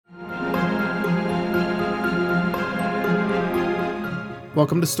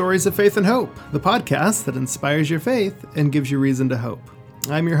Welcome to Stories of Faith and Hope, the podcast that inspires your faith and gives you reason to hope.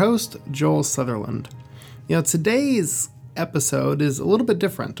 I'm your host, Joel Sutherland. Today's episode is a little bit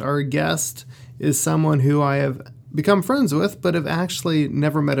different. Our guest is someone who I have become friends with, but have actually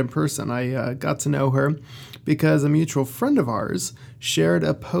never met in person. I got to know her because a mutual friend of ours shared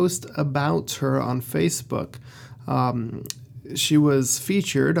a post about her on Facebook. She was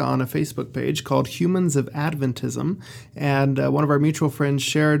featured on a Facebook page called Humans of Adventism, and one of our mutual friends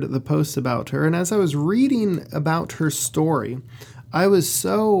shared the post about her. And as I was reading about her story, I was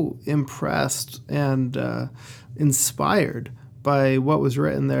so impressed and inspired by what was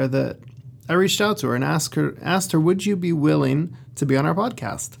written there that I reached out to her and asked her, would you be willing to be on our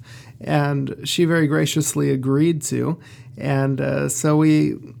podcast? And she very graciously agreed to. And so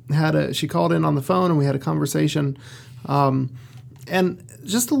she called in on the phone and we had a conversation. And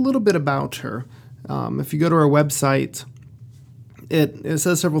just a little bit about her. If you go to our website, it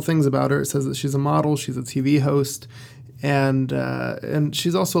says several things about her. It says that she's a model, she's a TV host, and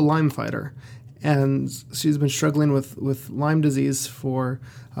she's also a Lyme fighter. And she's been struggling with Lyme disease for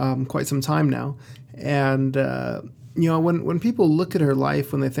quite some time now. And when people look at her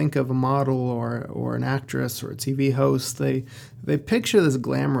life, when they think of a model or an actress or a TV host, they picture this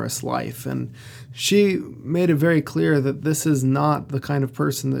glamorous life. And she made it very clear that this is not the kind of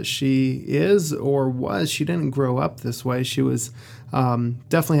person that she is or was. She didn't grow up this way. She was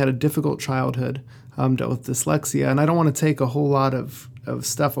definitely had a difficult childhood, dealt with dyslexia. And I don't want to take a whole lot of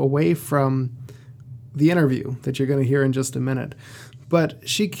stuff away from the interview that you're going to hear in just a minute. But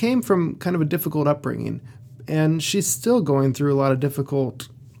she came from kind of a difficult upbringing. And she's still going through a lot of difficult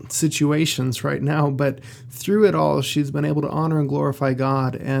situations right now, but through it all, she's been able to honor and glorify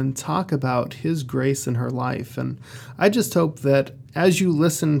God and talk about His grace in her life. And I just hope that as you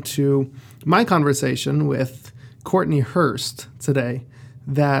listen to my conversation with Courtney Hurst today,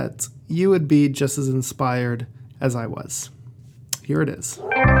 that you would be just as inspired as I was. Here it is.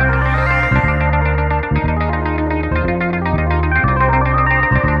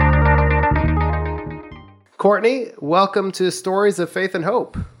 Courtney, welcome to Stories of Faith and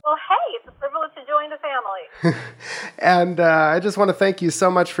Hope. Well, hey, it's a privilege to join the family. And I just want to thank you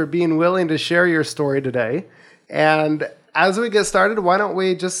so much for being willing to share your story today. And as we get started, why don't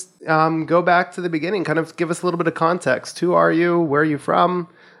we just go back to the beginning, kind of give us a little bit of context. Who are you? Where are you from?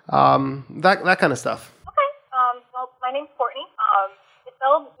 That kind of stuff. Okay. Well, my name's Courtney. It's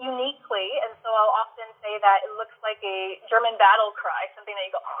spelled uniquely, and so I'll often say that it looks like a German battle cry, something that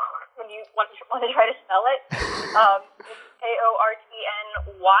you go when you want to try to spell it. It's Kortnye.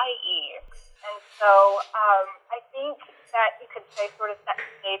 And so I think that you could say sort of set the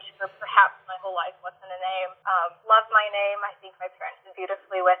stage for perhaps my whole life. What's in a name? Love my name. I think my parents did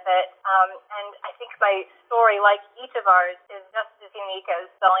beautifully with it. And I think my story, like each of ours, is just as unique as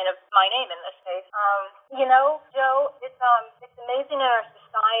spelling of my name in this case. Joe, it's amazing in our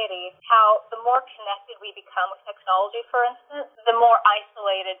society how the more connected we become with technology, for instance, the more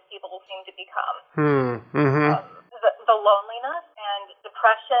isolated people seem to become. The loneliness and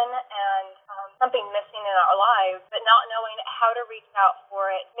depression and something missing in our lives, but not knowing how to reach out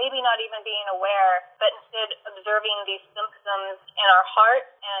for it, maybe not even being aware, but instead observing these symptoms in our heart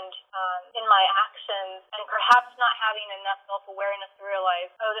and in my actions, and perhaps not having enough self-awareness to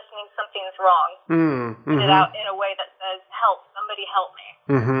realize, oh, this means something's wrong. Put it out in a way that says, help, somebody help me.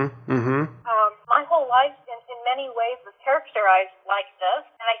 My whole life, in many ways, was characterized like this,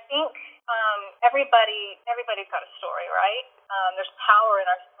 and I think everybody's got a story, right? There's power in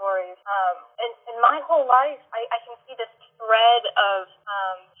our stories. In my whole life, I can see this thread of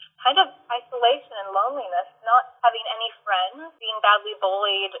kind of isolation and loneliness, not having any friends, being badly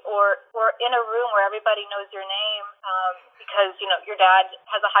bullied, or in a room where everybody knows your name because, your dad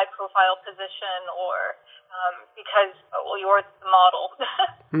has a high-profile position, or because, you're the model.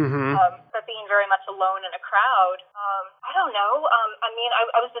 But being very much alone in a crowd. I don't know.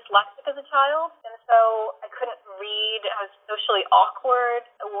 I was dyslexic as a child, and so I couldn't read. I was socially awkward.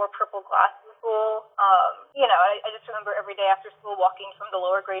 I wore purple glasses in school. I just remember every day after school walking from the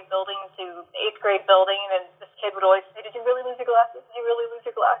lower grade building to the 8th grade building, and this kid would always say, did you really lose your glasses? Did you really lose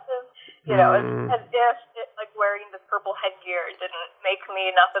your glasses? As if wearing this purple headgear didn't make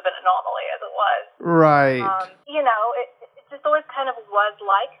me enough of an anomaly as it was. Right. It just always kind of was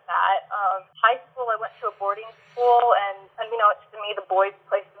like that. High school, I went to a boarding school, and it's to me the boys'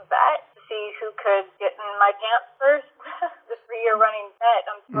 place to bet to see who could get in my pants first. The 3-year running bet.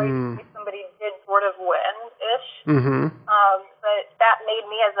 I'm sorry to say somebody did sort of win-ish. But that made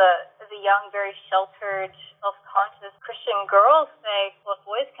me, as a young, very sheltered, self-conscious Christian girl, say, well, if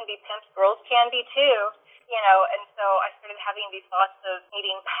boys can be pimps, girls can be too. And so I started having these thoughts of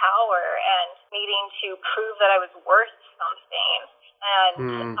needing power and needing to prove that I was worth something.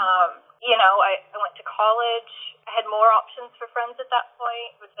 And, I went to college. I had more options for friends at that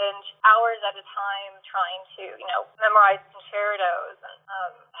point. Would spend hours at a time trying to, memorize concertos. And,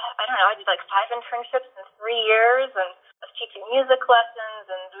 I did like 5 internships in 3 years and was teaching music lessons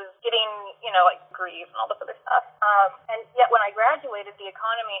and was getting, degrees and all this other stuff. And yet when I graduated, the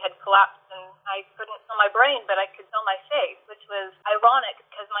economy had collapsed and I couldn't sell my brain, but I could sell my faith, which was ironic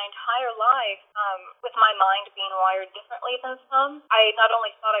because my entire life, with my mind being wired differently than some, I not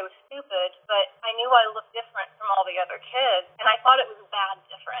only thought I was stupid, but I knew I looked different from all the other kids, and I thought it was bad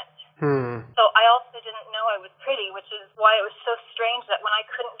different. So I also didn't know I was pretty, which is why it was so strange that when I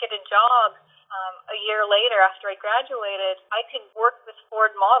couldn't get a job a year later after I graduated, I could work with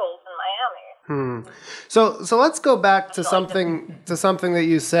Ford models in Miami. So let's go back to something that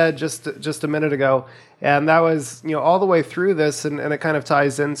you said just a minute ago, and that was all the way through this, and it kind of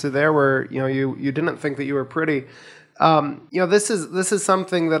ties into there where you didn't think that you were pretty. This is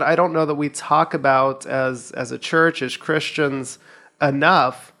something that I don't know that we talk about as a church, as Christians,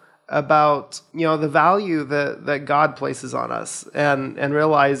 enough about the value that God places on us, and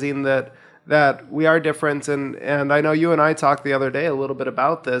realizing that we are different, and I know you and I talked the other day a little bit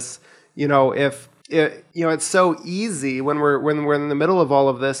about this. If it's so easy when we're in the middle of all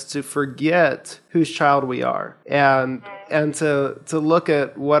of this to forget whose child we are, and to look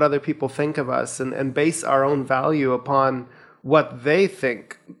at what other people think of us, and base our own value upon what they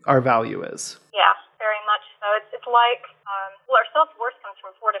think our value is. Yeah, very much so. It's like our self-worth comes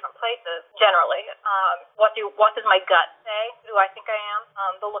from 4 different places, generally. What does my gut say, who I think I am?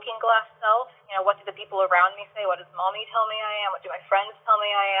 The looking glass self, what do the people around me say? What does mommy tell me I am? What do my friends tell me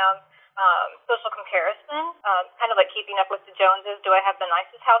I am? Social comparison, kind of like keeping up with the Joneses. Do I have the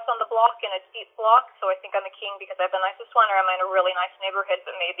nicest house on the block in a cheap block, so I think I'm the king because I have the nicest one, or am I in a really nice neighborhood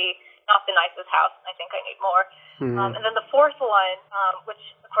but maybe not the nicest house and I think I need more? And then the 4th one, which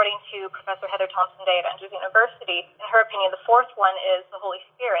according to Professor Heather Thompson-Day at Andrews University, in her opinion, the 4th one is the Holy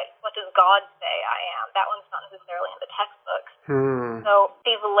Spirit. What does God say I am? That one's not necessarily in the textbooks. So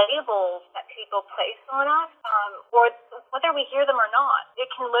these labels that people place on us, or whether we hear them or not, it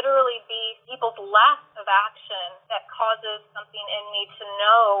can literally be people's lack of action that causes something in me to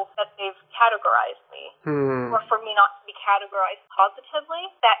know that they've categorized me, or for me not to be categorized positively,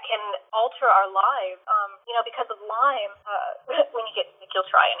 that can alter our lives. Because of Lyme, when you get sick, you'll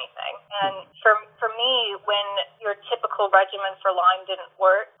try anything. And for me, when your typical regimen for Lyme didn't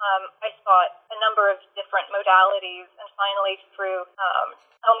work, I sought a number of different modalities, and finally through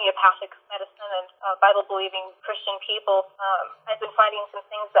homeopathic medicine and Bible-believing Christian people, I've been finding some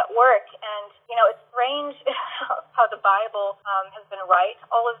things that work. And, it's strange how the Bible has been right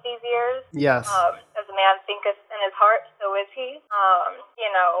all of these years. Yes. As a man thinketh in his heart, so is he.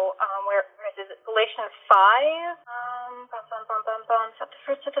 Where is it? Galatians 5. Is that the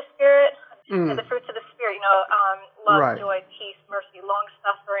fruits of the Spirit? Yeah, the fruits of the Spirit, love, right. Joy, peace, mercy,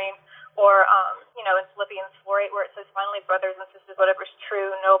 long-suffering. Or, in Philippians 4:8, where it says, finally, brothers and sisters, whatever is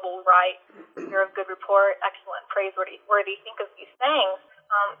true, noble, right, you're of good report, excellent, praiseworthy, think of these things.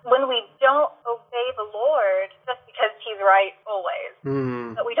 When we don't obey the Lord just because he's right always,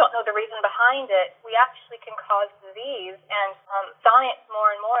 but we don't know the reason behind it, we actually can cause disease. And science,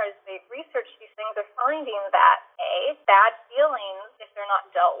 more and more, as they research these things, are finding that, bad feelings, if they're not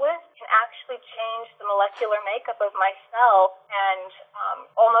dealt with, can actually change the molecular makeup of my cell and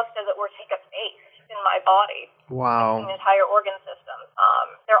almost, as it were, take a space in my body. Wow. In the entire organ system.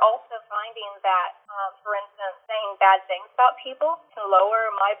 They're also finding that, for instance, saying bad things about people can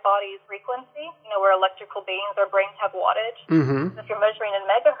lower my body's frequency. We're electrical beings, our brains have wattage. So if you're measuring in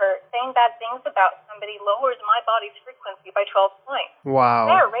megahertz, saying bad things about somebody lowers my body's frequency by 12 points. Wow.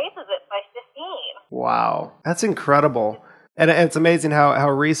 There, raises it by 15. Wow. That's incredible. And it's amazing how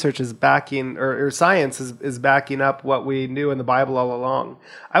research is backing, or science is backing up what we knew in the Bible all along.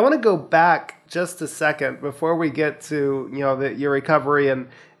 I want to go back just a second before we get to your recovery and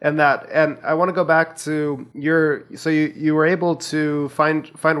that, and I want to go back to you were able to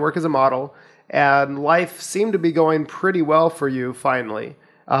find work as a model, and life seemed to be going pretty well for you finally.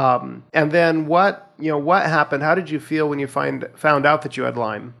 And then what happened? How did you feel when you found out that you had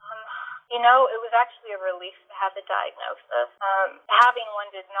Lyme? It was actually a relief to have the diagnosis. Having one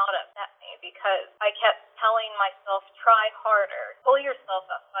did not upset me because I kept telling myself, try harder, pull yourself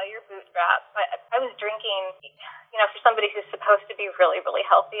up by your bootstraps. I was drinking, for somebody who's supposed to be really, really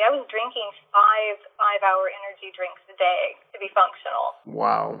healthy, I was drinking 5-hour energy drinks a day to be functional.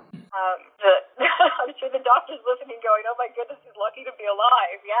 Wow. I'm sure the doctor's listening going, oh my goodness, he's lucky to be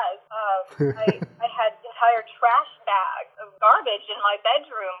alive. Yes. I had entire trash bags of garbage in my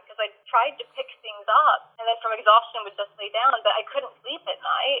bedroom because I tried to pick things up, and then from exhaustion would just lay down, but I couldn't sleep at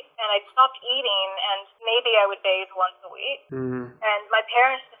night, and I'd stopped eating, and maybe I would bathe once a week. And my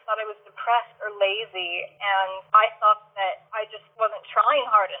parents just thought I was depressed or lazy, and I thought that I just wasn't trying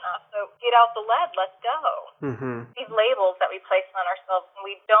hard enough. So get out the lead, let's go. These labels that we place on ourselves when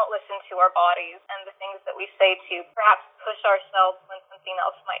we don't listen to our bodies and the things that we say to perhaps push ourselves when something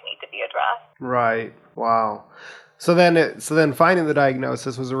else might need to be addressed. Right. Wow. So then finding the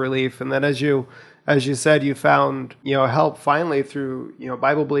diagnosis was a relief, and then as you said, you found help finally through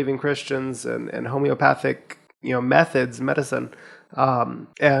Bible believing Christians and homeopathic methods, medicine,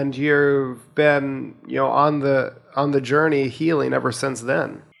 and you've been on the journey healing ever since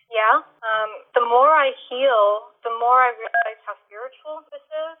then. Yeah. The more I heal, the more I realize how spiritual this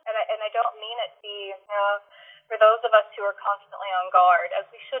is, and I don't mean it to be for those of us who are constantly on guard, as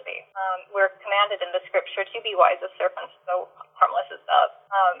we should be. We're commanded in the scripture to be wise as serpents, so harmless as doves.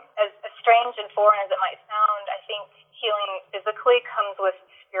 As strange and foreign as it might sound, I think healing physically comes with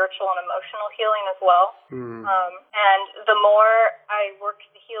spiritual and emotional healing as well. And the more I work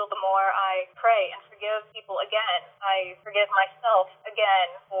to heal, the more I pray and forgive people again. I forgive myself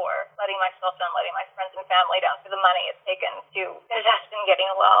again for letting myself down, letting my friends and family down for the money it's taken to invest in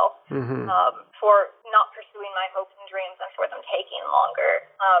getting well, for not pursuing my hopes and dreams and for them taking longer,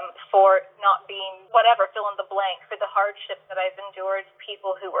 for not being whatever, fill in the blank, for the hardships that I've endured,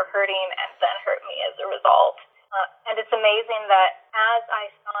 people who were hurting and then hurt me as a result. And it's amazing that as I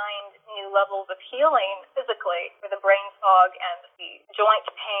find new levels of healing physically for the brain fog and the joint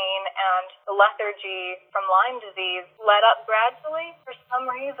pain and the lethargy from Lyme disease let up gradually for some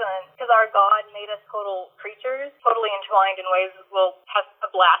reason, because our God made us total creatures, totally entwined in ways that we'll have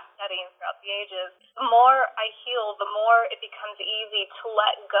a blast studying throughout the ages. The more I heal, the more it becomes easy to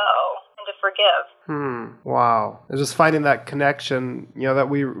let go and to forgive. Wow. It's just finding that connection,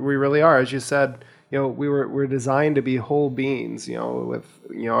 that we really are, as you said. We're designed to be whole beings, with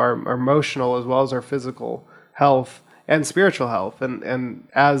our emotional as well as our physical health and spiritual health, and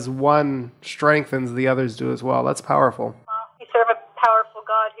as one strengthens, the others do as well. That's powerful. We serve a powerful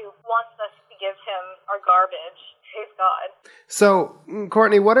God who wants us to give him our garbage. Praise God. So,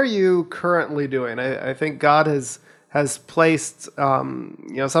 Courtney, what are you currently doing? I think God has placed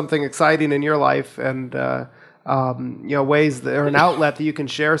something exciting in your life, and ways that, or an outlet that you can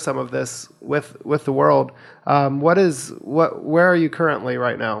share some of this with the world. Where are you currently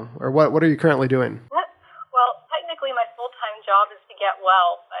right now, or what are you currently doing? Well, technically my full-time job is to get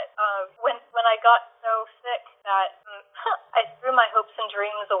well, but when I got so sick that I threw my hopes and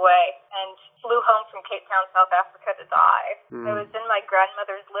dreams away and flew home from Cape Town, South Africa to die. I was in my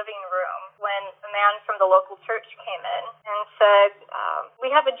grandmother's living room when a man from the local church came in and said, we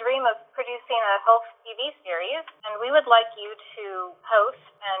have a dream of producing a health TV series, and we would like you to host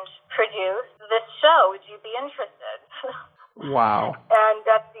and produce this show. Would you be interested? Wow. And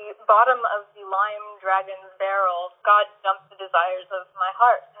at the bottom of the Lyme Dragon's barrel, God dumped the desires of my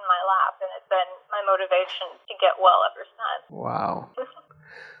heart in my lap, and it's been my motivation to get well ever since. Wow.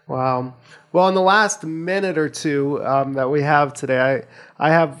 Wow. Well, in the last minute or two that we have today, I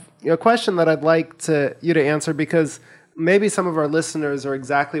have a question that I'd like you to answer, because maybe some of our listeners are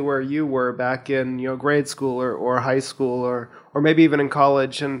exactly where you were back in grade school or high school or maybe even in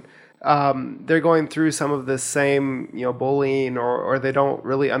college, and they're going through some of this same bullying, or they don't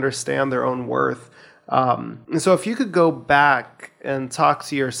really understand their own worth. And so if you could go back and talk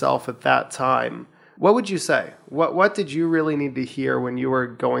to yourself at that time, what would you say? What did you really need to hear when you were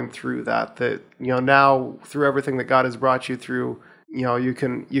going through that now through everything that God has brought you through, you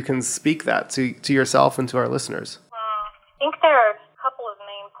can speak that to yourself and to our listeners? I think there are a couple of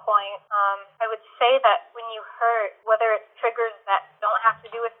main points. I would say that when you hurt, whether it's triggers that don't have to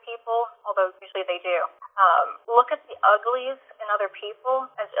do with people, although usually they do, look at the uglies in other people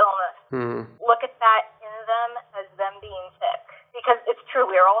as illness. Look at that in them as them being sick. Because it's true,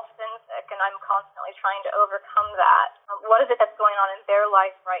 we are all sin sick, and I'm constantly trying to overcome that. What is it that's going on in their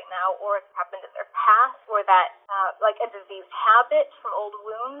life right now, or it's happened in their past, or that, like a diseased habit from old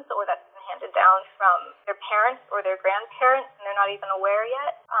wounds, or that's been handed down from their parents or their grandparents, and they're not even aware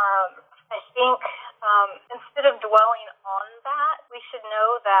yet. I think instead of dwelling on that, we should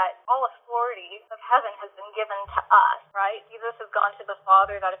know that all authority of heaven has been given to us, right? Jesus has gone to the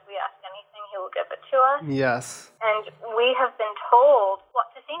Father that if we ask anything, he will give it to us. Yes. And we have been told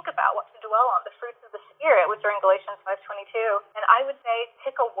what to think about, what to dwell on, the fruits of the Spirit, which are in Galatians 5:22. And I would say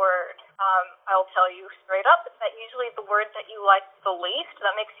pick a word. I'll tell you straight up that usually the word that you like the least,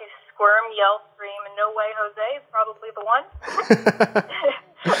 that makes you squirm, yell, scream, and no way, Jose, is probably the one.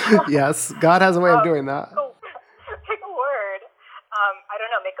 Yes, God has a way of doing that. Pick a word.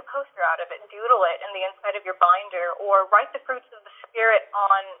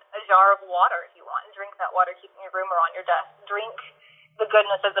 jar of water if you want, and drink that water, keep in your room or on your desk. Drink the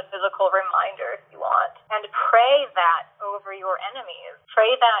goodness as a physical reminder if you want. And pray that over your enemies.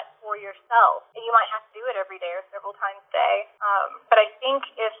 Pray that for yourself. And you might have to do it every day or several times a day. But I think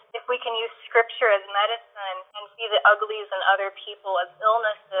if we can use Scripture as medicine and see the uglies in other people as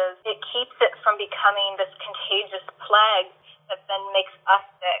illnesses, it keeps it from becoming this contagious plague that then makes us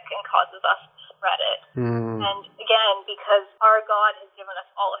sick and causes us to spread it. And again, because our God has given us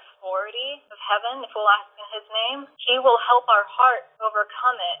all authority of heaven, if we'll ask in His name, He will help our heart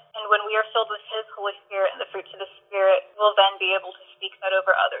overcome it. And when we are filled with His Holy Spirit and the fruits of the Spirit, we'll then be able to speak that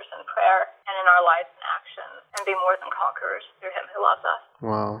over others in prayer and in our lives and actions and be more than conquerors through Him who loves us.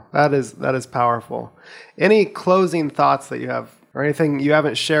 Wow, that is powerful. Any closing thoughts that you have, or anything you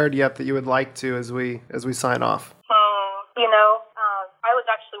haven't shared yet that you would like to as we sign off? I was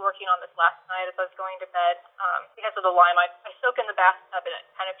actually working on this last night as I was going to bed because of the Lyme. I soak in the bathtub and it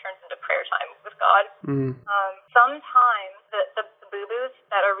kind of turns into prayer time with God. Sometimes the boo-boos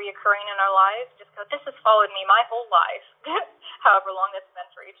that are reoccurring in our lives just go, this has followed me my whole life, however long it's been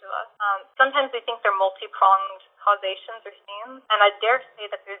for each of us. Sometimes we think they're multi-pronged causations or themes, and I dare say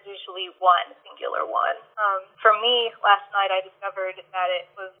that there's usually one singular one. For me, last night I discovered that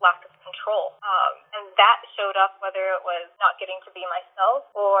it was lack of control, and that showed up whether it was not getting to be myself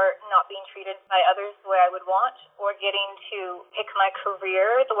or not being treated by others the way I would want, or getting to pick my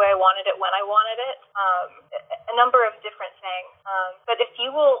career the way I wanted it when I wanted it, a number of different things. But if you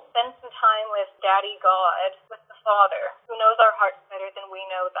will spend some time with Daddy God, with the Father, who knows our hearts better than we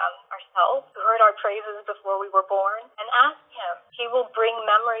know them ourselves, who heard our praises before we were born, and ask Him, He will bring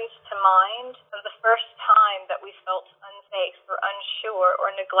memories to mind of the first time that we felt unsafe or unsure or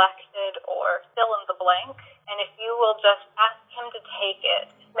neglected or fill in the blank. And if you will just ask Him to take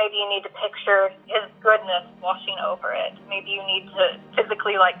it, maybe you need to picture His goodness washing over it. Maybe you need to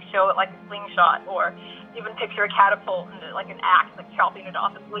physically show it like a slingshot, or even picture a catapult and like an axe, chopping it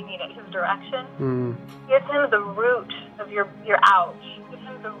off and swinging it His direction. Give Him the root of your ouch. Give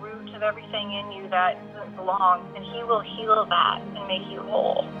Him the root of everything in you that doesn't belong, and He will heal that and make you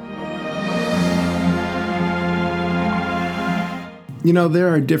whole.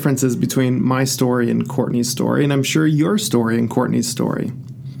 There are differences between my story and Courtney's story, and I'm sure your story and Courtney's story.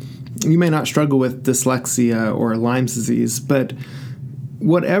 You may not struggle with dyslexia or Lyme's disease, but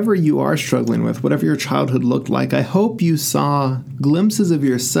whatever you are struggling with, whatever your childhood looked like, I hope you saw glimpses of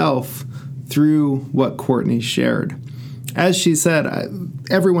yourself through what Courtney shared. As she said,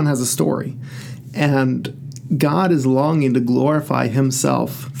 everyone has a story, and God is longing to glorify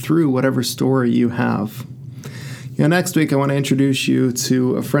Himself through whatever story you have. Next week, I want to introduce you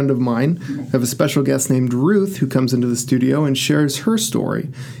to a friend of mine. I have a special guest named Ruth who comes into the studio and shares her story.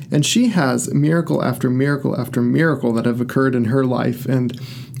 And she has miracle after miracle after miracle that have occurred in her life. And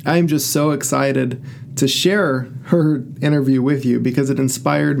I'm just so excited to share her interview with you because it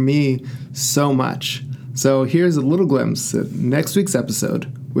inspired me so much. So here's a little glimpse at next week's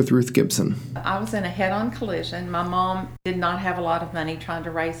episode with Ruth Gibson. I was in a head-on collision. My mom did not have a lot of money trying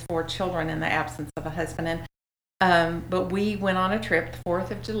to raise 4 children in the absence of a husband. But we went on a trip the 4th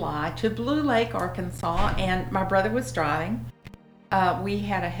of July to Blue Lake, Arkansas, and my brother was driving. We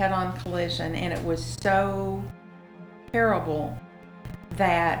had a head-on collision, and it was so terrible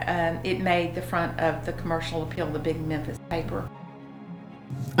that it made the front of the Commercial Appeal, the big Memphis paper.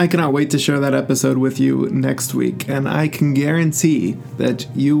 I cannot wait to share that episode with you next week, and I can guarantee that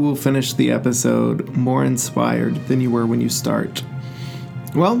you will finish the episode more inspired than you were when you start.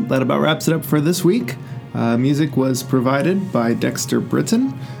 Well, that about wraps it up for this week. Music was provided by Dexter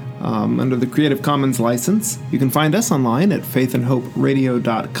Britton under the Creative Commons license. You can find us online at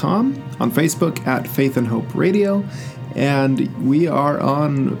faithandhoperadio.com, on Facebook at Faith and Hope Radio, and we are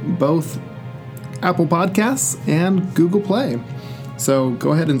on both Apple Podcasts and Google Play. So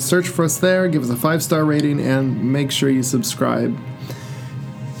go ahead and search for us there, give us a 5-star rating, and make sure you subscribe.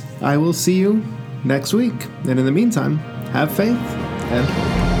 I will see you next week, and in the meantime, have faith and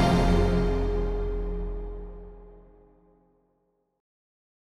hope.